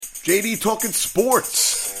JD talking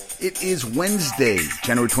sports. It is Wednesday,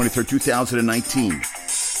 January 23rd, 2019.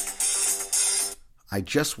 I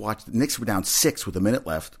just watched, the Knicks were down 6 with a minute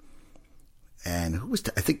left. And who was,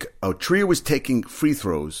 Trier was taking free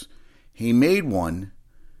throws. He made one.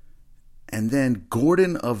 And then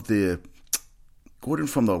Gordon from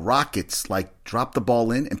the Rockets, dropped the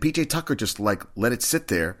ball in. And PJ Tucker just, let it sit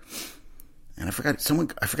there. And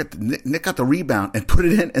Nick got the rebound and put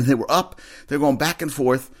it in. And they were up. They were going back and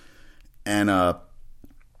forth. And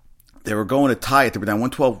they were going to tie it. They were down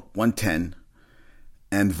 112-110.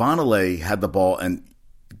 And Vonleh had the ball and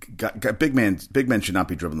got big men should not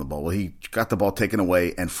be dribbling the ball. Well, he got the ball taken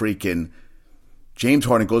away and freaking James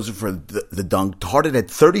Harden goes in for the dunk. Harden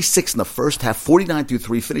had 36 in the first half, 49 through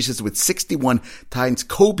 3, finishes with 61, ties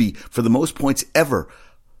Kobe for the most points ever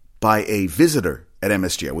by a visitor at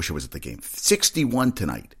MSG. I wish it was at the game. 61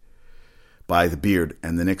 tonight by the Beard,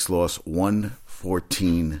 and the Knicks lost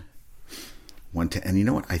 114-110. And you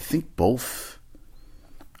know what? I think both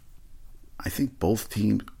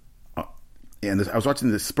teams. And I was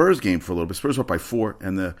watching the Spurs game for a little bit. Spurs were up by 4,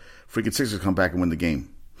 and the freaking Sixers come back and win the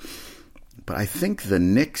game. But I think the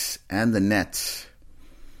Knicks and the Nets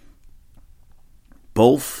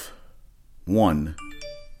both won.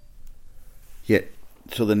 Yeah.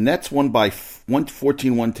 So the Nets won by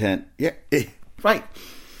 114-110. Yeah, right.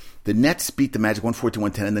 The Nets beat the Magic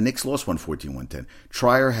 114-110, and the Knicks lost 114-110.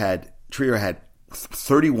 Trier had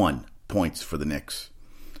 31 points for the Knicks.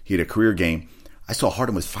 He had a career game. I saw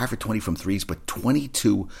Harden was 5 for 20 from threes, but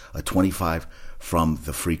 22 of 25 from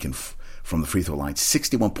the free throw line.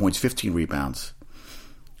 61 points, 15 rebounds.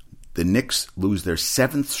 The Knicks lose their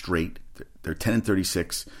 7th straight. They're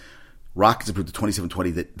 10-36. Rockets improved to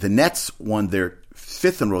 27-20. The Nets won their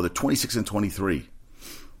 5th in a row. They're 26-23.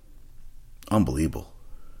 Unbelievable.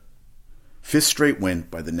 5th straight win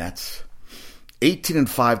by the Nets.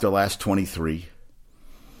 18-5 their last 23.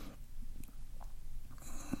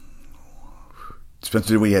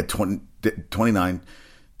 Spencer Dinwiddie had 29.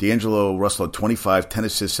 D'Angelo Russell had 25, 10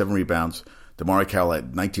 assists, 7 rebounds. DeMar Carroll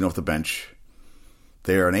had 19 off the bench.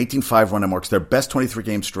 They are an 18-5 run that marks their best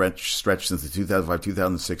 23-game stretch since the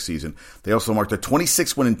 2005-2006 season. They also marked their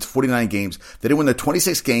 26th win in 49 games. They didn't win their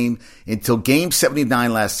 26th game until game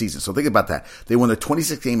 79 last season. So think about that. They won their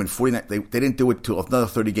 26th game in 49. They didn't do it until another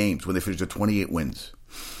 30 games when they finished their 28 wins.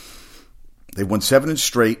 They've won 7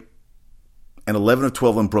 straight and 11 of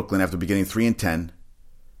 12 in Brooklyn after beginning 3-10.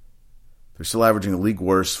 They're still averaging the league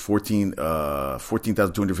worst,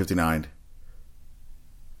 14,259.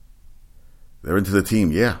 They're into the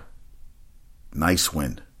team, yeah. Nice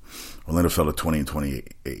win. Orlando fell to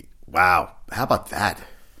 20-28. Wow, how about that?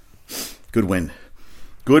 Good win.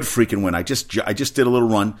 Good freaking win. I just did a little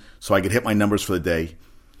run so I could hit my numbers for the day.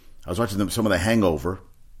 I was watching some of The Hangover.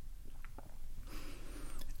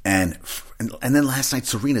 And then last night,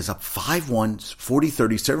 Serena's up 5-1,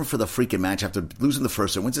 40-30, serving for the freaking match after losing the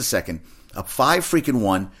first set, wins the second, up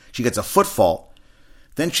 5-1. She gets a foot fault.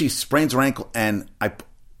 Then she sprains her ankle, and I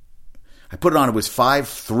put it on. It was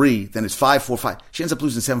 5-3, then it's 5-4-5. She ends up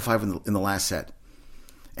losing 7-5 in the last set.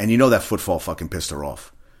 And you know that foot fall fucking pissed her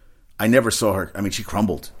off. I never saw her. I mean, she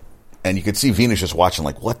crumbled. And you could see Venus just watching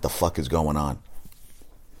like, what the fuck is going on?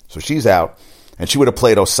 So she's out, and she would have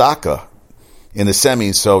played Osaka in the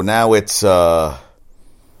semis, so now it's they're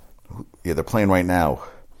playing right now.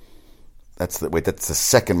 That's the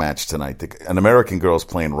second match tonight. An American girl's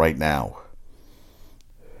playing right now.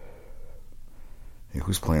 Yeah,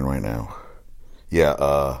 who's playing right now?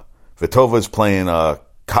 Yeah, Vitova's playing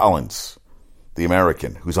Collins, the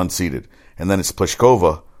American, who's unseeded. And then it's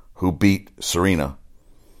Pliskova, who beat Serena.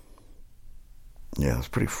 Yeah, it's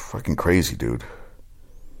pretty fucking crazy, dude.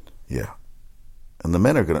 Yeah. And the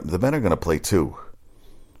men are gonna play too.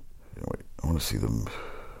 Wait, I want to see them.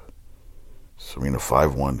 Serena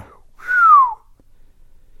 5-1.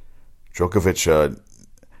 Djokovic,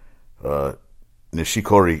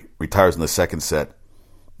 Nishikori retires in the second set.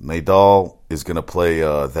 Nadal is gonna play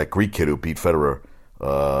that Greek kid who beat Federer,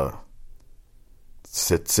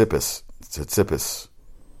 Tsitsipas.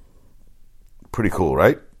 Pretty cool,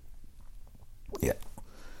 right? Yeah.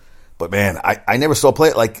 But man, I never saw play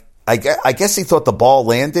it like. I guess he thought the ball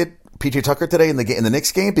landed PJ Tucker today in the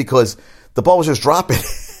Knicks game because the ball was just dropping,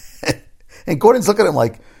 and Gordon's looking at him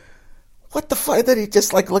like, "What the fuck?" And then he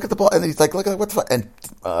just look at the ball, and he's like, "Look at what the fuck?" And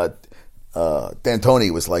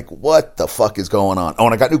D'Antoni was like, "What the fuck is going on?" Oh,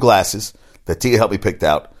 and I got new glasses that Tia helped me picked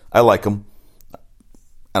out. I like them.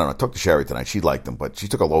 I don't know. I talked to Sherry tonight. She liked them, but she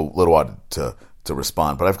took a little while to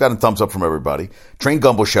respond. But I've gotten thumbs up from everybody. Trained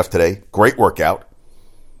Gumbo Chef today. Great workout.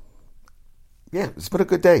 Yeah, it's been a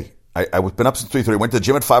good day. I've been up since 3:30. Went to the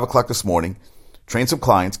gym at 5 o'clock this morning. trained some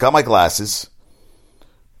clients, got my glasses.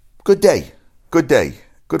 Good day. Good day.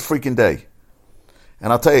 Good freaking day.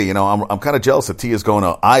 And I'll tell you, I'm kind of jealous that Tia's going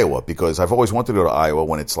to Iowa because I've always wanted to go to Iowa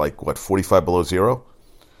when it's like, 45 below zero?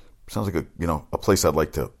 Sounds like a place I'd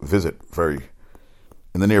like to visit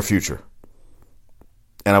in the near future.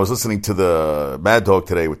 And I was listening to the Mad Dog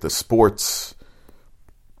today with the sports,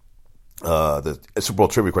 the Super Bowl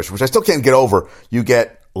trivia question, which I still can't get over. You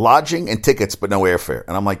get lodging and tickets, but no airfare.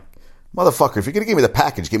 And I'm like, motherfucker, if you're going to give me the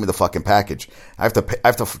package, give me the fucking package. I have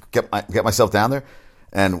to get myself down there.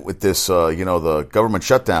 And with this, the government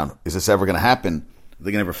shutdown, is this ever going to happen? Are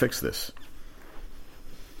they going to ever fix this?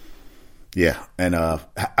 Yeah, and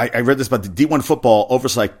I read this about the D1 Football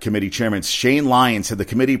Oversight Committee Chairman Shane Lyons said the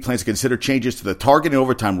committee plans to consider changes to the targeting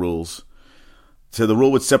overtime rules. So the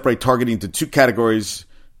rule would separate targeting into two categories.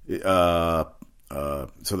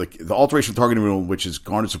 So the alteration of targeting rule, which has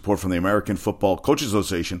garnered support from the American Football Coaches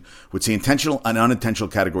Association, would see intentional and unintentional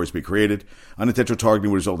categories be created. Unintentional targeting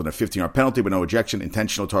would result in a 15-yard penalty but no ejection.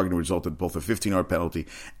 Intentional targeting would result in both a 15-yard penalty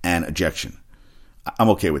and ejection. I'm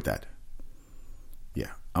okay with that.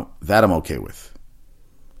 Yeah, that I'm okay with.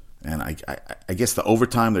 And I guess the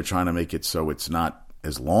overtime, they're trying to make it so it's not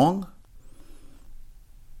as long.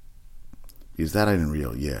 Is that I didn't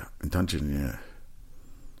real? Yeah. Intention, yeah.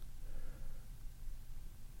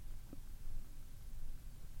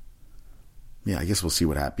 Yeah, I guess we'll see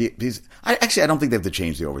what happens. I don't think they have to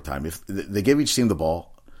change the overtime. If they give each team the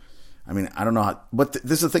ball, I mean, I don't know how. But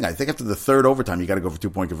this is the thing. I think after the third overtime, you got to go for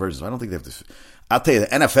 2-point conversions. So I don't think they have to. I'll tell you, the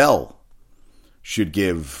NFL should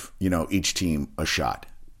give each team a shot.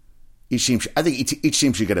 I think each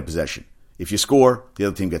team should get a possession. If you score, the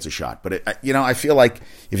other team gets a shot. But I feel like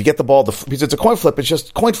if you get the ball, because it's a coin flip, it's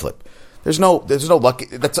just coin flip. There's no luck.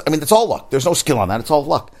 That's all luck. There's no skill on that. It's all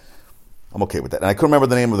luck. I'm okay with that. And I couldn't remember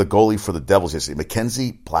the name of the goalie for the Devils yesterday,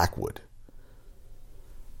 Mackenzie Blackwood.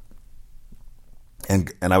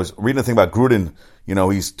 And I was reading a thing about Gruden.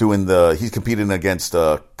 He's competing against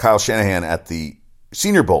Kyle Shanahan at the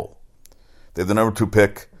Senior Bowl. They have the number 2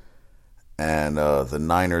 pick, and the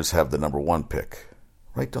Niners have the number 1 pick.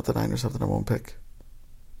 Right? Don't the Niners have the number 1 pick?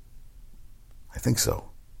 I think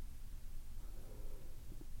so.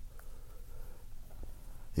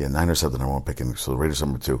 Yeah, Niners have the number 1 pick, and so the Raiders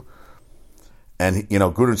number 2. And,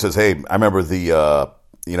 Gruden says, hey, I remember he's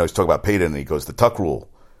talking about Peyton, and he goes, the Tuck rule.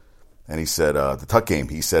 And he said, the Tuck game,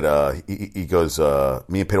 he said, he goes,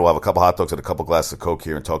 me and Peyton will have a couple hot dogs and a couple glasses of Coke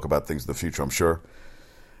here and talk about things in the future, I'm sure.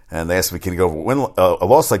 And they asked me, can you go over a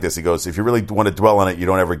loss like this? He goes, if you really want to dwell on it, you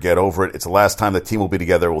don't ever get over it. It's the last time the team will be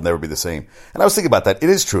together. It will never be the same. And I was thinking about that. It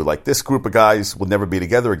is true. Like, this group of guys will never be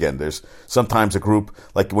together again. There's sometimes a group,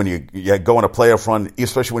 like when you go on a playoff run,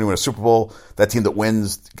 especially when you win a Super Bowl, that team that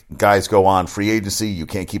wins, guys go on free agency. You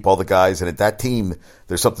can't keep all the guys. And at that team,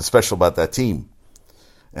 there's something special about that team.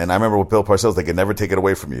 And I remember with Bill Parcells, they can never take it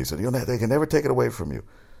away from you. He said, they can never take it away from you.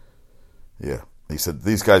 Yeah. He said,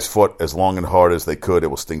 these guys fought as long and hard as they could. It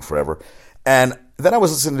will sting forever. And then I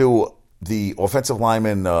was listening to the offensive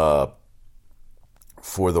lineman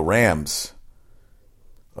for the Rams.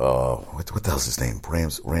 What the hell's his name?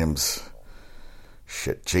 Rams.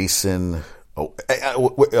 Shit. Jason.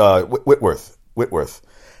 Whitworth.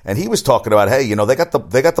 And he was talking about, hey, they got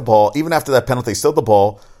the ball. Even after that penalty, still the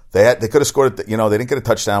ball. They could have scored it. They didn't get a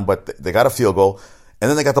touchdown, but they got a field goal. And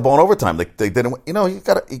then they got the ball in overtime. They didn't. You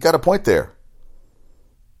got a point there.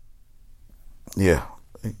 Yeah.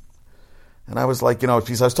 And I was like,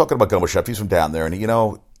 because I was talking about Gumbershoff. He's from down there, and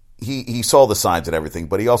he saw the signs and everything,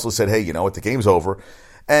 but he also said, hey, the game's over.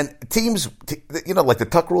 And teams, like the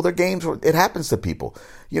Tuck rule, their games, it happens to people.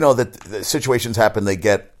 That the situations happen, they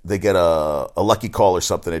get a lucky call or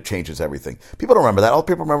something, it changes everything. People don't remember that. All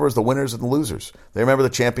people remember is the winners and the losers. They remember the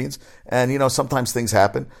champions, and sometimes things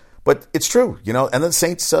happen, but it's true, and then the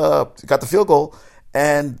Saints got the field goal,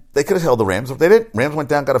 and they could have held the Rams. If they didn't, Rams went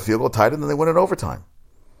down, got a field goal, tied it, and then they went in overtime.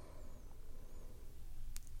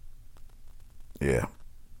 Yeah.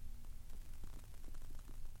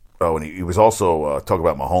 Oh, and he was also talking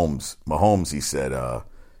about Mahomes. Mahomes, he said,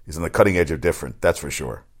 is on the cutting edge of different. That's for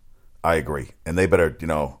sure. I agree. And they better,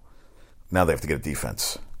 now they have to get a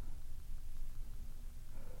defense.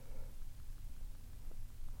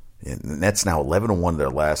 Yeah, the Nets now 11-1 their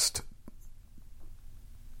last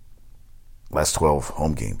 12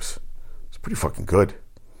 home games. It's pretty fucking good.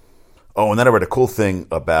 Oh, and then I read a cool thing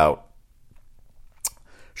about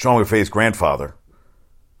Sean McVay's grandfather.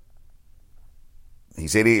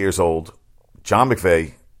 He's 88 years old. John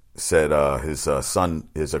McVay said his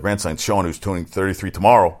grandson Sean, who's turning 33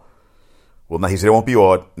 tomorrow. Well, he said it won't be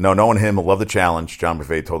odd. No, knowing him, he'll love the challenge. John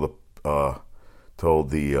McVay told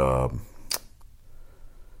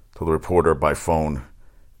told the reporter by phone,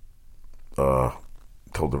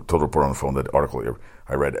 told the reporter on the phone, that article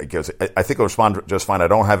I read, I think he'll respond just fine. I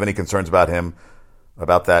don't have any concerns about him,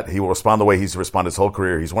 about that. He will respond the way he's responded his whole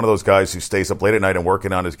career. He's one of those guys who stays up late at night and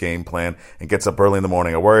working on his game plan and gets up early in the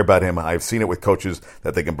morning. I worry about him. I've seen it with coaches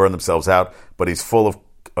that they can burn themselves out, but he's full of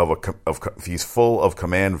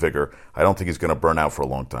command vigor. I don't think he's going to burn out for a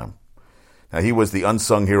long time. Now, he was the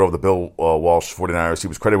unsung hero of the Bill Walsh 49ers. He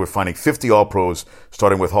was credited with finding 50 All-Pros,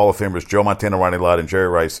 starting with Hall of Famers Joe Montana, Ronnie Lott, and Jerry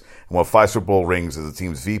Rice, and won 5 Super Bowl rings as the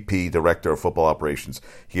team's VP, Director of Football Operations.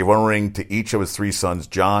 He gave one ring to each of his 3 sons,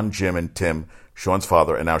 John, Jim, and Tim, Sean's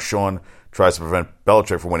father, and now Sean tries to prevent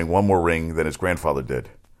Belichick from winning one more ring than his grandfather did.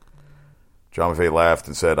 John McVay laughed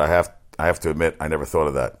and said, I have to admit, I never thought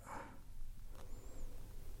of that.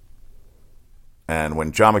 And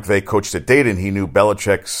when John McVay coached at Dayton, he knew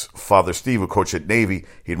Belichick's father, Steve, who coached at Navy.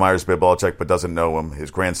 He admires Bill Belichick but doesn't know him.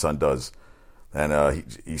 His grandson does. And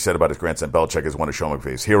he said about his grandson, Belichick is one of Sean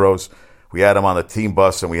McVay's heroes. We had him on the team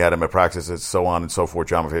bus, and we had him at practices, so on and so forth.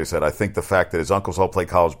 John McVay said, I think the fact that his uncles all played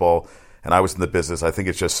college ball and I was in the business, I think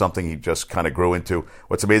it's just something he just kind of grew into.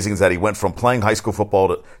 What's amazing is that he went from playing high school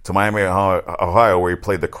football to Miami, Ohio, where he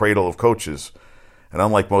played the cradle of coaches. And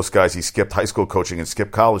unlike most guys, he skipped high school coaching and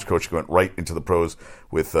skipped college coaching, went right into the pros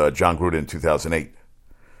with John Gruden in 2008.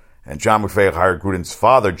 And John McVay hired Gruden's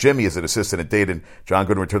father, Jimmy, as an assistant at Dayton. John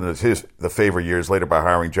Gruden returned the favor years later by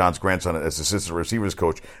hiring John's grandson as assistant receivers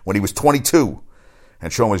coach when he was 22.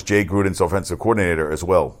 And Sean was Jay Gruden's offensive coordinator as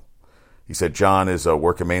well. He said John is a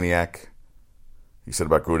workomaniac. He said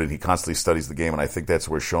about Gruden, he constantly studies the game, and I think that's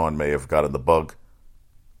where Sean may have gotten the bug.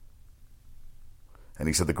 And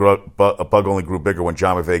he said a bug only grew bigger when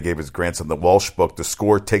John McVay gave his grandson the Walsh book, The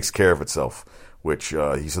Score Takes Care of Itself, which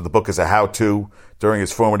he said the book is a how-to. During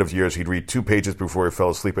his formative years, he'd read 2 pages before he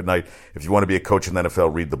fell asleep at night. If you want to be a coach in the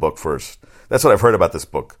NFL, read the book first. That's what I've heard about this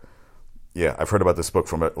book. Yeah, I've heard about this book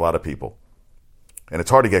from a lot of people. And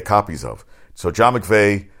it's hard to get copies of. So John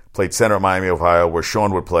McVay played center at Miami, Ohio, where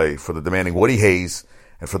Sean would play for the demanding Woody Hayes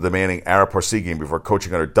and for the demanding Ara Parseghian before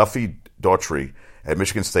coaching under Duffy Daughtry at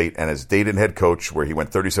Michigan State and as Dayton head coach, where he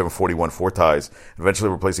went 37-41, 4 ties,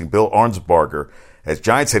 eventually replacing Bill Arnsparger as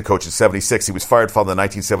Giants head coach in 76. He was fired following the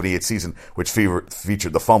 1978 season, which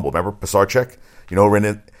featured the fumble. Remember Pisarcek?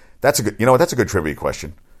 That's a good trivia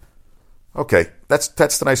question. Okay, that's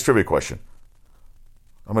the nice trivia question.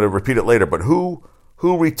 I'm going to repeat it later, but who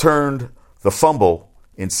returned the fumble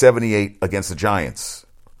in 78 against the Giants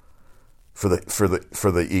for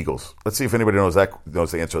the Eagles? Let's see if anybody knows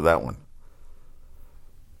the answer to that one.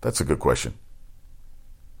 That's a good question.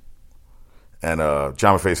 And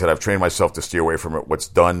John McVay said, I've trained myself to steer away from it. What's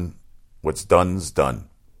done's done.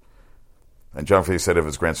 And John McVay said of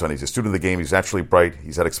his grandson, he's a student of the game. He's naturally bright.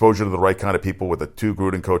 He's had exposure to the right kind of people with the 2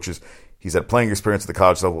 Gruden coaches. He's had playing experience at the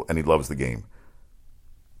college level, and he loves the game.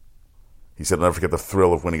 He said, I'll never forget the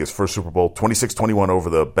thrill of winning his first Super Bowl, 26-21 over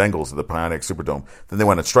the Bengals at the Pontiac Superdome. Then they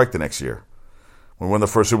went on strike the next year. When we won the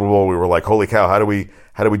first Super Bowl, we were like, holy cow, how do we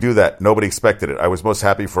do that? Nobody expected it. I was most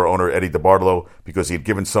happy for owner Eddie DeBartolo because he had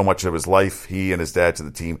given so much of his life, he and his dad, to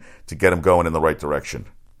the team to get him going in the right direction.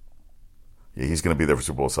 Yeah, he's going to be there for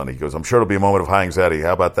Super Bowl Sunday. He goes, I'm sure it'll be a moment of high anxiety.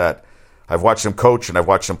 How about that? I've watched him coach, and I've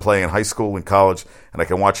watched him play in high school and college, and I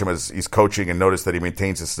can watch him as he's coaching and notice that he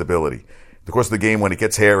maintains his stability. In the course of the game, when it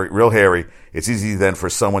gets real hairy, it's easy then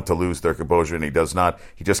for someone to lose their composure, and he does not.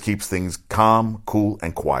 He just keeps things calm, cool,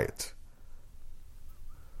 and quiet.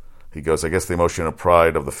 He goes, I guess the emotion and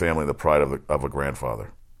pride of the family, the pride of a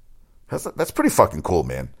grandfather. That's pretty fucking cool,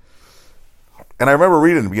 man. And I remember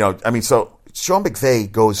reading, so Sean McVay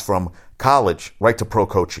goes from college right to pro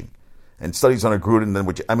coaching and studies under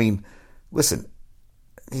Gruden. Listen,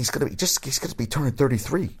 he's gonna be turning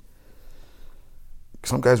 33.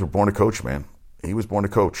 Some guys were born to coach, man. He was born to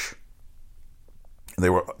coach.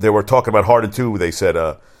 And they were talking about Harden too. They said,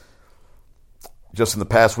 just in the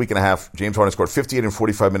past week and a half, James Harden scored 58 in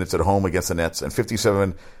 45 minutes at home against the Nets and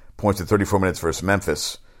 57 points in 34 minutes versus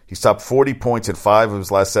Memphis. He stopped 40 points in 5 of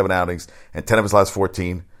his last 7 outings and 10 of his last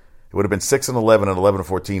 14. It would have been 6-11 and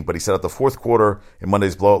 11-14, but he set out the fourth quarter in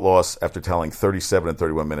Monday's blowout loss after tallying 37 and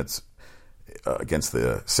 31 minutes against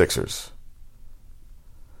the Sixers.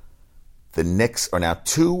 The Knicks are now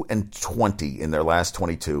 2-20 in their last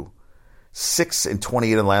 22, 6-28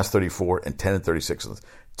 in the last 34, and 10-36.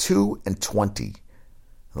 2-20 in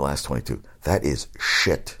the last 22. That is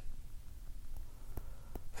shit.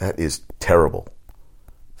 That is terrible.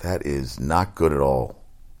 That is not good at all.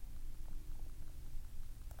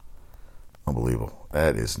 Unbelievable.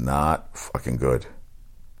 That is not fucking good.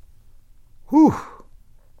 Whew.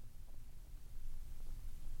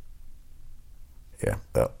 Yeah,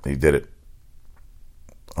 well, he did it.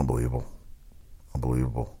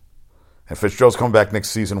 Unbelievable. And Fitzgerald's coming back next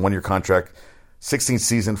season, 1-year contract, 16th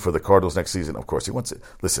season for the Cardinals next season. Of course, he wants it.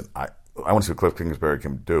 Listen, I want to see what Cliff Kingsbury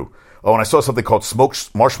can do. Oh, and I saw something called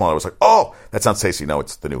smoked marshmallow. I was like, oh, that sounds tasty. No,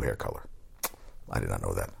 it's the new hair color. I did not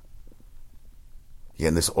know that. Yeah,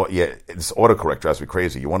 and this autocorrect drives me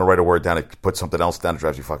crazy. You want to write a word down, it puts something else down, it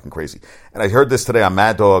drives you fucking crazy. And I heard this today on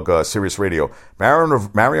Mad Dog Sirius Radio.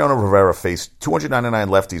 Mariano Rivera faced 299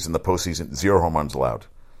 lefties in the postseason, 0 home runs allowed.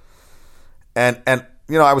 And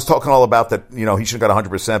I was talking all about that, he should have got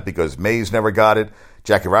 100% because Mays never got it,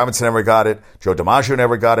 Jackie Robinson never got it, Joe DiMaggio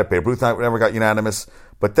never got it, Babe Ruth never got unanimous.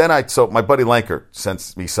 But then so my buddy Lanker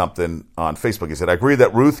sent me something on Facebook. He said, I agree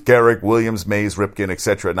that Ruth, Gehrig, Williams, Mays, Ripken,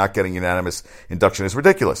 etc. not getting unanimous induction is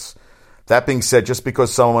ridiculous. That being said, just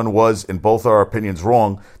because someone was, in both our opinions,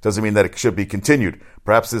 wrong, doesn't mean that it should be continued.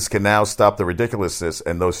 Perhaps this can now stop the ridiculousness,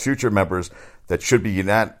 and those future members that should be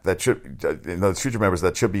unanimous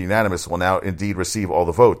will now indeed receive all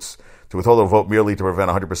the votes. To withhold a vote merely to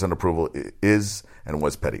prevent 100% approval is and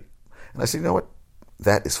was petty. And I said, you know what?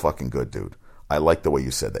 That is fucking good, dude. I like the way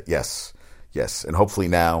you said that. Yes. And hopefully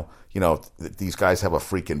now, these guys have a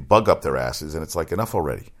freaking bug up their asses, and it's like, enough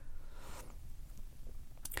already.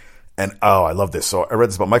 And, I love this. So I read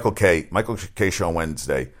this about Michael Kay show on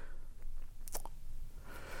Wednesday.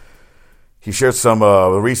 He shared some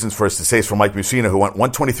reasons for his distaste for Mike Mussina, who went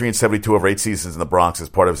 123-72 over 8 seasons in the Bronx as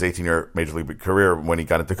part of his 18-year Major League career when he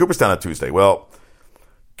got into Cooperstown on Tuesday. Well,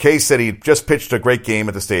 Kay said he just pitched a great game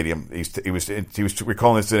at the stadium. He was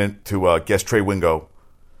recalling the incident to guest Trey Wingo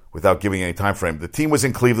without giving any time frame. The team was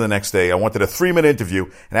in Cleveland the next day. I wanted a 3-minute interview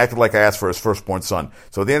and acted like I asked for his firstborn son.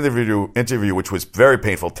 So at the end of the interview, which was very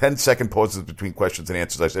painful, 10-second pauses between questions and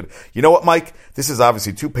answers, I said, you know what, Mike? This is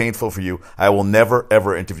obviously too painful for you. I will never,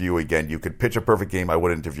 ever interview you again. You could pitch a perfect game, I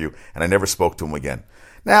would interview, and I never spoke to him again.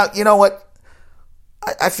 Now, you know what?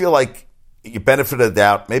 I feel like you benefit of the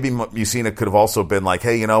doubt. Maybe Mussina could have also been like,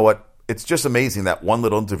 hey, you know what? It's just amazing that one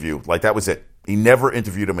little interview, like that was it. He never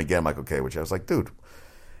interviewed him again, Michael Kay, which I was like, dude.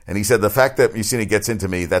 And he said the fact that Mussina gets into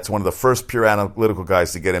me, that's one of the first pure analytical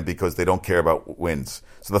guys to get in because they don't care about wins.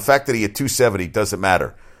 So the fact that he had 270 doesn't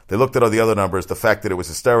matter. They looked at all the other numbers, the fact that it was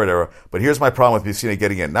a steroid era. But here's my problem with Mussina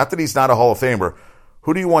getting in. Not that he's not a Hall of Famer.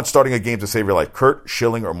 Who do you want starting a game to save your life? Kurt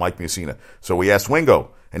Schilling or Mike Mussina? So we asked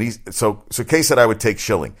Wingo. And so Kay said I would take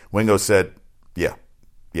Schilling. Wingo said, yeah.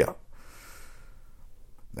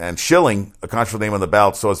 And Schilling, a controversial name on the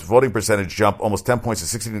ballot, saw his voting percentage jump almost 10 points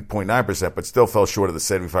to 16.9%, but still fell short of the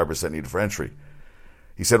 75% needed for entry.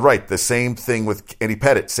 He said, right, the same thing with Andy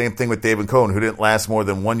Pettitte, same thing with David Cohn, who didn't last more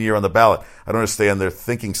than 1 year on the ballot. I don't understand their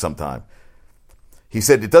thinking sometime. He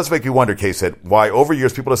said, it does make you wonder, Kay said, why over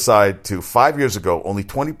years people decide to, 5 years ago, only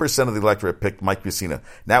 20% of the electorate picked Mike Mussina.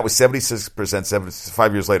 Now it was 76%,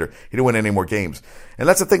 5 years later. He didn't win any more games. And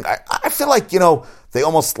that's the thing. I feel like, they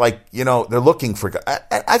almost like, they're looking for...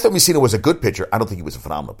 I thought Mussina was a good pitcher. I don't think he was a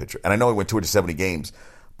phenomenal pitcher. And I know he went 270 games,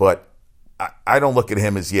 but I don't look at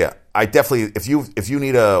him as, I definitely, if you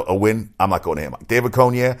need a win, I'm not going to him. David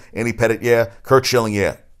Cohn, yeah. Andy Pettitte, yeah. Kurt Schilling,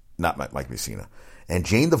 yeah. Not Mike Mussina. And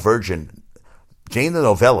Jane the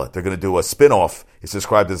Novella, they're going to do a spin-off. It's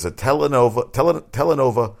described as a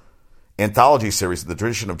telenova anthology series in the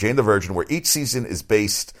tradition of Jane the Virgin, where each season is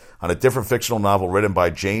based on a different fictional novel written by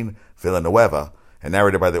Jane Villanueva and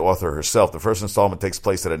narrated by the author herself. The first installment takes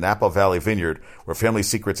place at a Napa Valley vineyard where family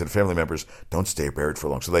secrets and family members don't stay buried for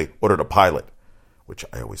long. So they ordered a pilot, which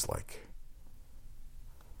I always like.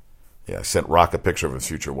 Yeah, I sent Rock a picture of his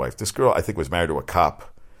future wife. This girl, I think, was married to a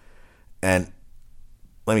cop. And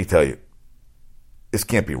let me tell you, this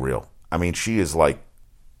can't be real. I mean, she is like,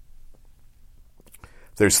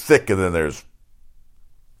 there's thick and then there's,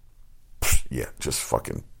 just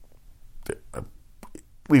fucking,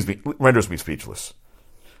 renders me speechless.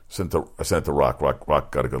 I sent it to Rock.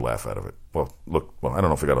 Rock got a good laugh out of it. I don't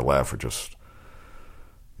know if he got a laugh or just,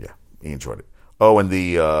 he enjoyed it. Oh, and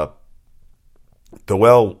the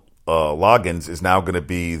Doel Loggins is now going to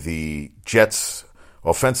be the Jets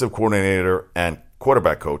offensive coordinator and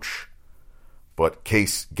quarterback coach. But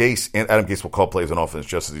Adam Gase will call plays on offense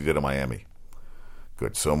just as he did in Miami.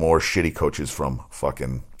 Good. So more shitty coaches from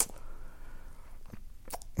fucking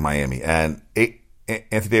Miami. And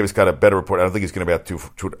Anthony Davis got a better report. I don't think he's going to be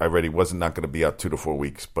out I read he wasn't not going to be out 2 to 4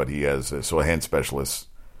 weeks, but he has a hand specialist.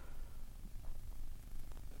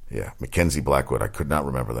 Yeah, Mackenzie Blackwood. I could not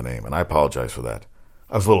remember the name, and I apologize for that.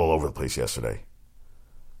 I was a little all over the place yesterday.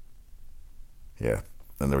 Yeah,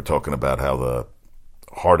 and they were talking about how the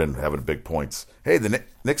Harden having big points. Hey, the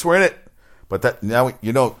Knicks were in it, but that now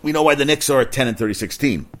we know why the Knicks are a 10-36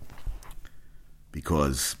 team,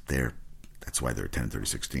 because that's why they're a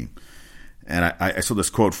 10-36 team. And I saw this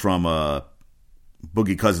quote from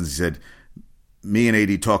Boogie Cousins. He said, "Me and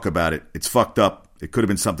AD talk about it. It's fucked up. It could have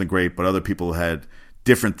been something great, but other people had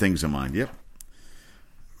different things in mind." Yep.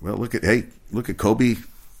 Well, look at Kobe.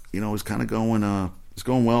 Is kind of going. It's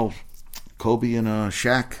going well. Kobe and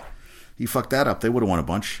Shaq. He fucked that up. They would have won a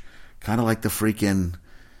bunch. Kind of like the freaking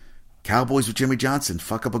Cowboys with Jimmy Johnson.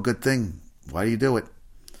 Fuck up a good thing. Why do you do it?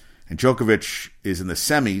 And Djokovic is in the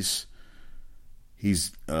semis.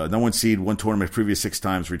 He's no one seed, won tournament previous 6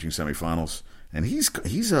 times, reaching semifinals, and he's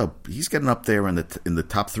getting up there in the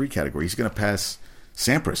top 3 category. He's going to pass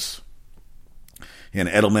Sampras. And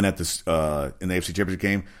Edelman at this in the AFC Championship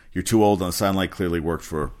game. You're too old on the sideline. Clearly worked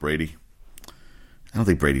for Brady. I don't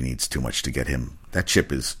think Brady needs too much to get him. That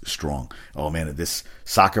chip is strong. Oh man, this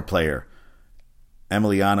soccer player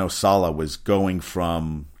Emiliano Sala was going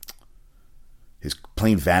from his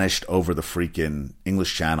plane vanished over the freaking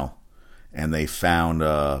English Channel. And they found,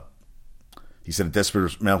 he said, a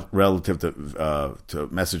desperate relative to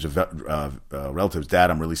message of relatives, "Dad,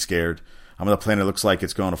 I'm really scared. I'm on a plane. It looks like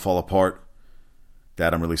it's going to fall apart.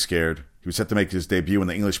 Dad, I'm really scared." He was set to make his debut in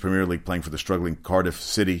the English Premier League, playing for the struggling Cardiff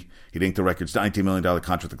City. He inked the record's $19 million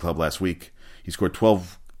contract with the club last week. He scored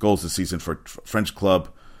 12 goals this season for French club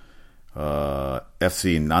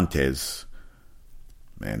FC Nantes.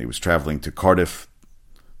 Man, he was traveling to Cardiff,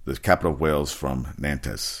 the capital of Wales, from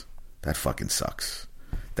Nantes. That fucking sucks.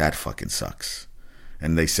 That fucking sucks.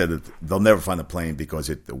 And they said that they'll never find the plane because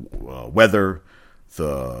the weather,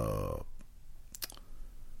 the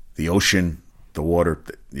ocean, the water.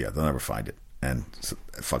 Yeah, they'll never find it. And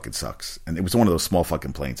it fucking sucks. And it was one of those small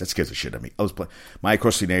fucking planes. That scares the shit out of me. My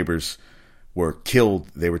across-street neighbors were killed.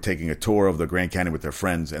 They were taking a tour of the Grand Canyon with their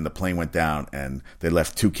friends, and the plane went down, and they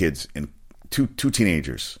left 2 kids and two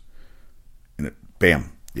teenagers. And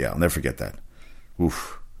bam. Yeah, I'll never forget that.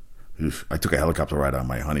 Oof. I took a helicopter ride on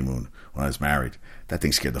my honeymoon when I was married. That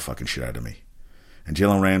thing scared the fucking shit out of me. And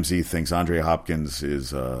Jalen Ramsey thinks Andre Hopkins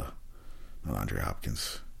is... not Andre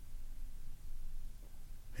Hopkins.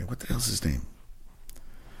 Hey, what the hell's his name?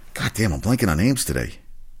 God damn, I'm blanking on names today.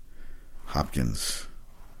 Hopkins.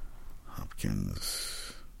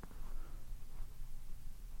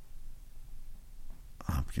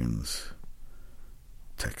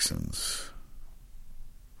 Texans.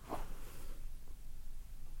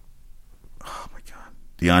 Oh, my God.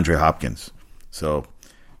 DeAndre Hopkins. So,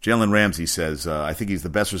 Jalen Ramsey says, I think he's the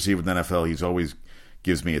best receiver in the NFL. He's always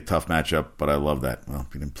gives me a tough matchup, but I love that. Well,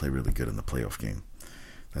 he didn't play really good in the playoff game.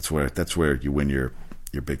 That's where you win your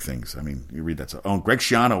big things. I mean, you read that. Oh, Greg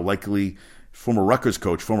Schiano, likely former Rutgers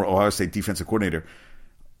coach, former Ohio State defensive coordinator,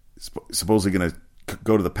 supposedly going to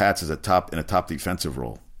go to the Pats as in a top defensive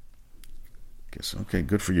role. Guess, okay,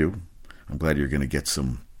 good for you. I'm glad you're going to get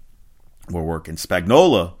some more work. And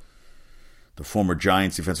Spagnuolo, the former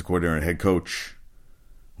Giants defensive coordinator and head coach,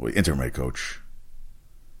 interim head coach.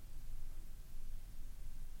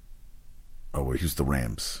 Oh, he was the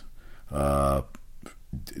Rams. For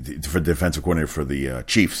defensive coordinator for the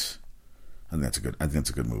Chiefs. I think that's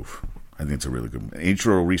a good move. I think it's a really good move.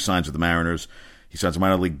 Ichiro re-signs with the Mariners. He signs a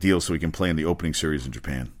minor league deal so he can play in the opening series in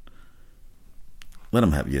Japan. Let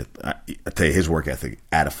him have it. I tell you, his work ethic,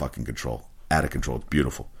 out of fucking control. Out of control. It's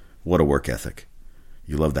beautiful. What a work ethic.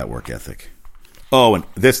 You love that work ethic. Oh, and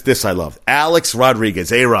this I love. Alex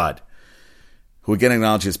Rodriguez, A-Rod, who again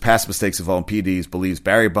acknowledges past mistakes involving PDs, believes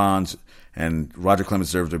Barry Bonds and Roger Clemens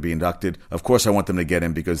deserve to be inducted. Of course, I want them to get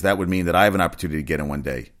in because that would mean that I have an opportunity to get in one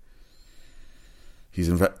day. He's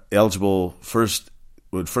eligible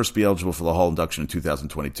would first be eligible for the Hall induction in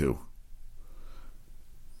 2022.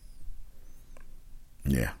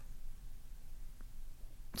 Yeah.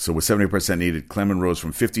 So with 70% needed, Clemens rose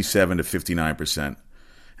from 57 to 59%,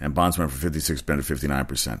 and Bonds went from 56% to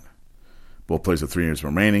 59%. Both players have 3 years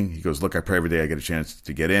remaining. He goes, look, I pray every day I get a chance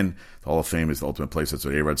to get in. The Hall of Fame is the ultimate place. That's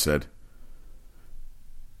what A-Rod said.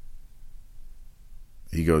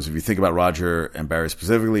 He goes, if you think about Roger and Barry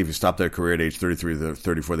specifically, if you stopped their career at age 33 to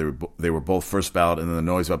 34, they were both first ballot, and then the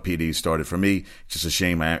noise about PD started. For me, it's just a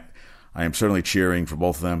shame. I am certainly cheering for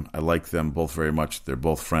both of them. I like them both very much. They're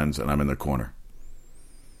both friends, and I'm in their corner.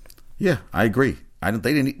 Yeah, I agree. Any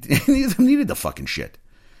of them needed the fucking shit.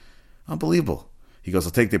 Unbelievable. He goes,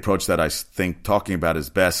 I'll take the approach that I think talking about is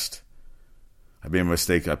best. I made a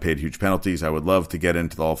mistake. I paid huge penalties. I would love to get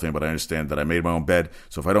into the Hall of Fame, but I understand that I made my own bed.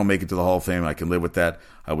 So if I don't make it to the Hall of Fame, I can live with that.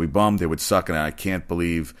 I'll be bummed. It would suck, and I can't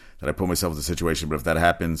believe that I put myself in the situation. But if that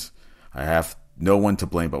happens, I have no one to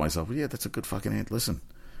blame but myself. Well, yeah, that's a good fucking answer. Listen,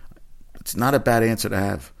 it's not a bad answer to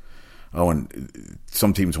have. Oh, and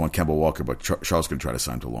some teams want Kemba Walker, but Charles can try to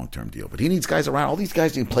sign to a long-term deal. But he needs guys around. All these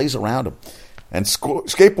guys need plays around him. And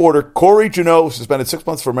skateboarder Corey Janot suspended 6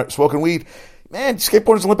 months for smoking weed. Man,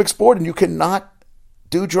 skateboarding is an Olympic sport, and you cannot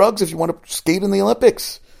do drugs if you want to skate in the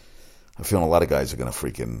Olympics. I'm feeling a lot of guys are going to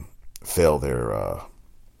freaking fail their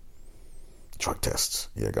drug tests.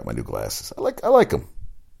 Yeah, I got my new glasses. I like them.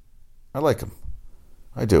 I like them.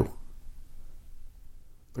 I do.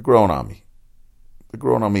 They're growing on me. They're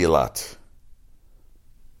growing on me a lot.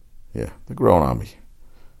 Yeah, they're growing on me.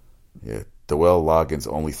 Yeah, Doel Loggins,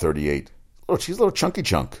 only 38. Oh, she's a little chunky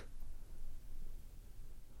chunk.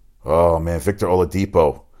 Oh, man, Victor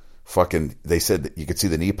Oladipo. Fucking, they said that you could see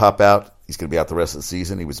the knee pop out. He's going to be out the rest of the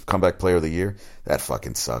season. He was comeback player of the year. That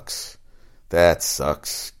fucking sucks. That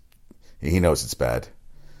sucks. He knows it's bad.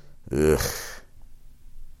 Ugh.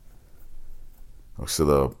 So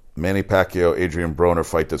the Manny Pacquiao, Adrian Broner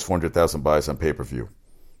fight does 400,000 buys on pay-per-view.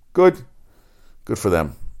 Good. Good for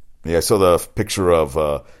them. Yeah, I saw the picture of,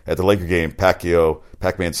 at the Laker game,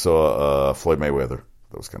 Pac-Man saw Floyd Mayweather.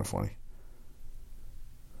 That was kind of funny.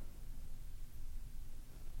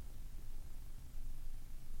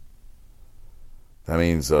 That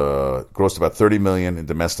means grossed about $30 million in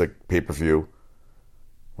domestic pay-per-view.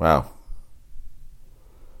 Wow.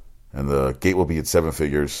 And the gate will be at 7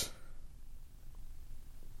 figures.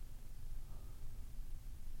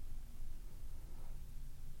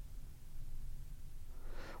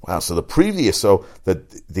 Wow, so the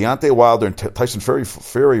Deontay Wilder and Tyson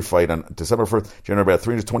Fury fight on December 1st generated about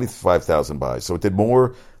 325,000 buys. So it did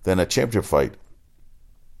more than a championship fight.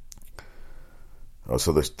 Oh,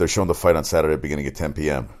 so they're showing the fight on Saturday beginning at 10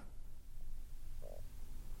 p.m.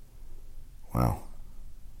 Wow.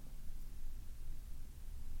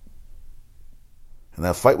 And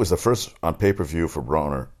that fight was the first on pay-per-view for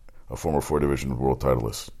Broner, a former 4-division world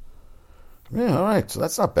titleist. Yeah, all right. So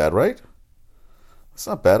that's not bad, right? That's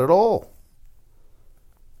not bad at all.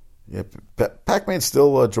 Yeah, Pac-Man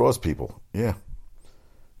still draws people. Yeah.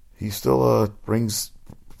 He still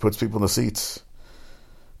puts people in the seats.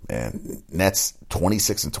 Man, Nets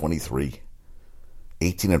 26-23,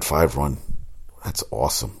 18-5 run. That's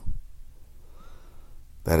awesome.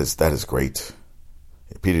 That is great.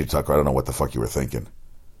 Peter Tucker, I don't know what the fuck you were thinking.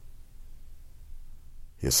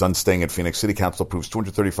 His son's staying at Phoenix. City Council approves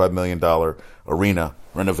 $235 million arena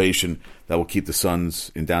renovation that will keep the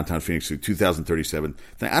Suns in downtown Phoenix through 2037.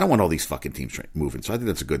 I don't want all these fucking teams moving, so I think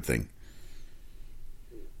that's a good thing.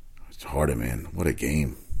 It's Harden, man. What a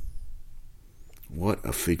game. What a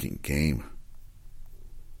freaking game.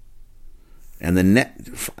 And the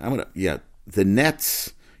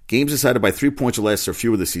Nets, games decided by 3 points or less or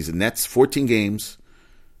fewer this season. Nets, 14 games,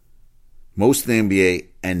 most in the NBA,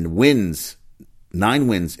 and 9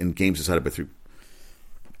 wins in games decided by 3.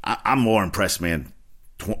 I'm more impressed, man.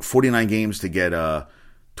 49 games to get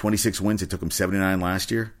 26 wins. It took them 79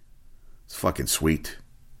 last year. It's fucking sweet.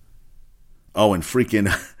 Oh, and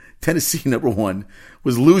freaking Tennessee, number 1,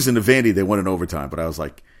 was losing to Vandy. They won in overtime. But I was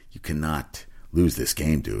like, you cannot lose this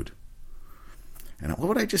game, dude. And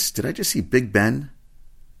what did I just see Big Ben?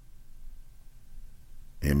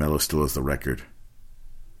 Yeah, Melo still has the record.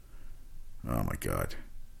 Oh, my God.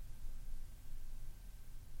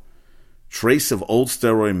 Trace of old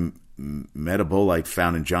steroid metabolite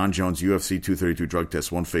found in John Jones' UFC 232 drug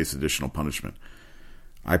test won't face additional punishment.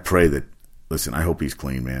 I pray that, listen, I hope he's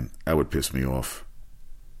clean, man. That would piss me off.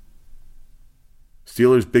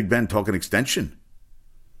 Steelers, Big Ben talking extension.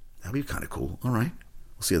 That'd be kind of cool. All right.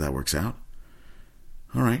 We'll see how that works out.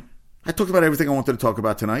 All right. I talked about everything I wanted to talk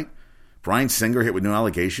about tonight. Bryan Singer hit with new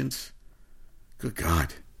allegations. Good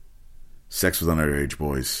God. Sex with underage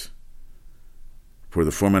boys. For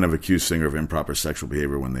the 4 men have accused Singer of improper sexual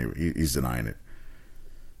behavior when he's denying it.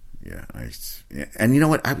 Yeah, and you know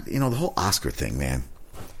what? The whole Oscar thing, man.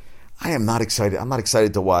 I am not excited. I'm not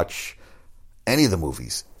excited to watch any of the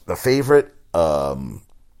movies. The Favorite, no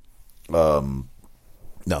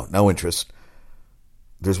interest.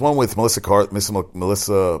 There's one with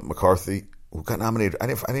Melissa McCarthy who got nominated. I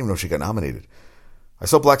didn't even know she got nominated. I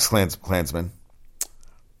saw Black Klansman,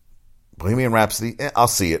 Bohemian Rhapsody. I'll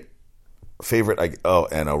see it. Favorite,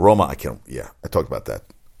 and Roma, I talked about that.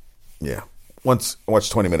 Yeah. Once I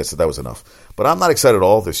watched 20 minutes, that was enough. But I'm not excited at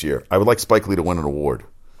all this year. I would like Spike Lee to win an award.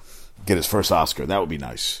 Get his first Oscar. That would be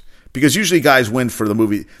nice. Because usually guys win for the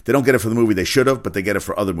movie. They don't get it for the movie they should have, but they get it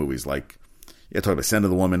for other movies. Like, talking about Scent of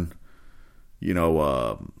the Woman.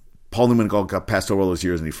 Paul Newman got passed over all those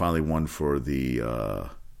years, and he finally won for the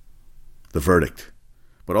Verdict.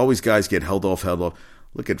 But always guys get held off.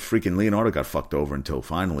 Look at freaking Leonardo got fucked over until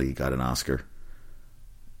finally he got an Oscar.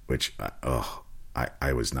 Which,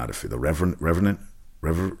 I was not a fan. The Revenant,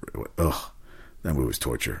 that movie was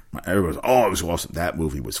torture. Everybody was, it was awesome. That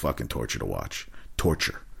movie was fucking torture to watch.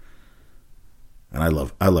 Torture. And I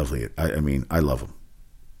love Leah. I mean, I love him.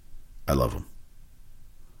 I love him.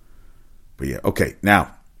 But yeah, okay.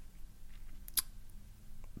 Now,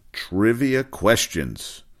 trivia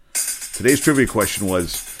questions. Today's trivia question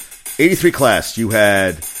was 83 class. You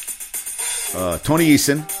had Tony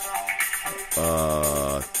Eason,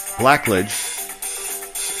 Blackledge,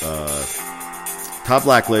 Todd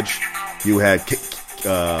Blackledge. You had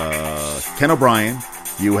Ken O'Brien.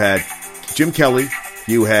 You had Jim Kelly.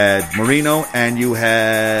 You had Marino, and you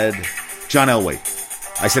had John Elway.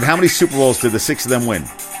 I said, how many Super Bowls did the six of them win?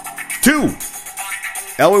 2.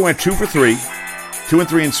 Elway went 2 for 3. 2 and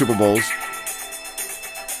 3 in Super Bowls.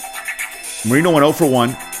 Marino went 0 for 1.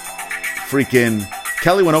 Freaking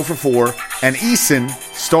Kelly went 0 for 4. And Eason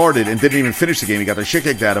started and didn't even finish the game. He got the shit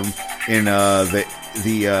kicked out of him in the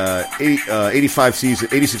 85 season,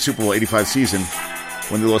 86 Super Bowl 85 season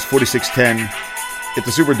when they lost 46-10 at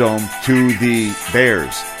the Superdome to the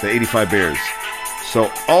Bears, the 85 Bears. So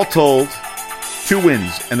all told, 2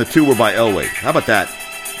 wins, and the 2 were by Elway. How about that?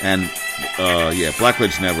 And Todd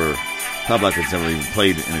Blackledge never even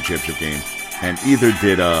played in a championship game, and either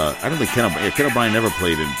did I don't think Ken O'Brien never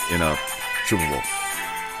played in a Super Bowl.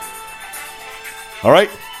 All right,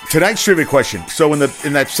 tonight's trivia question. So in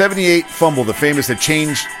that 78 fumble, the famous that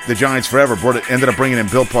changed the Giants forever, ended up bringing in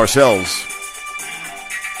Bill Parcells.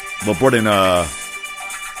 Well, brought in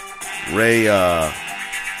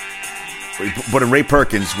Ray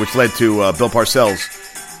Perkins, which led to Bill Parcells,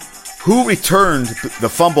 who returned the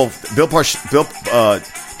fumble. Joe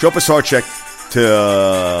Pisarcik to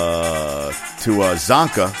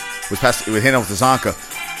Zonka was handed off to Zonka.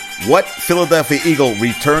 What Philadelphia Eagle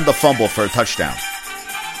returned the fumble for a touchdown?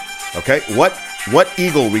 Okay, what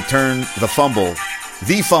Eagle returned the fumble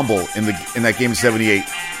in that game in '78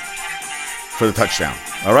 for the touchdown?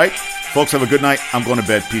 All right, folks, have a good night. I'm going to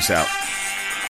bed. Peace out.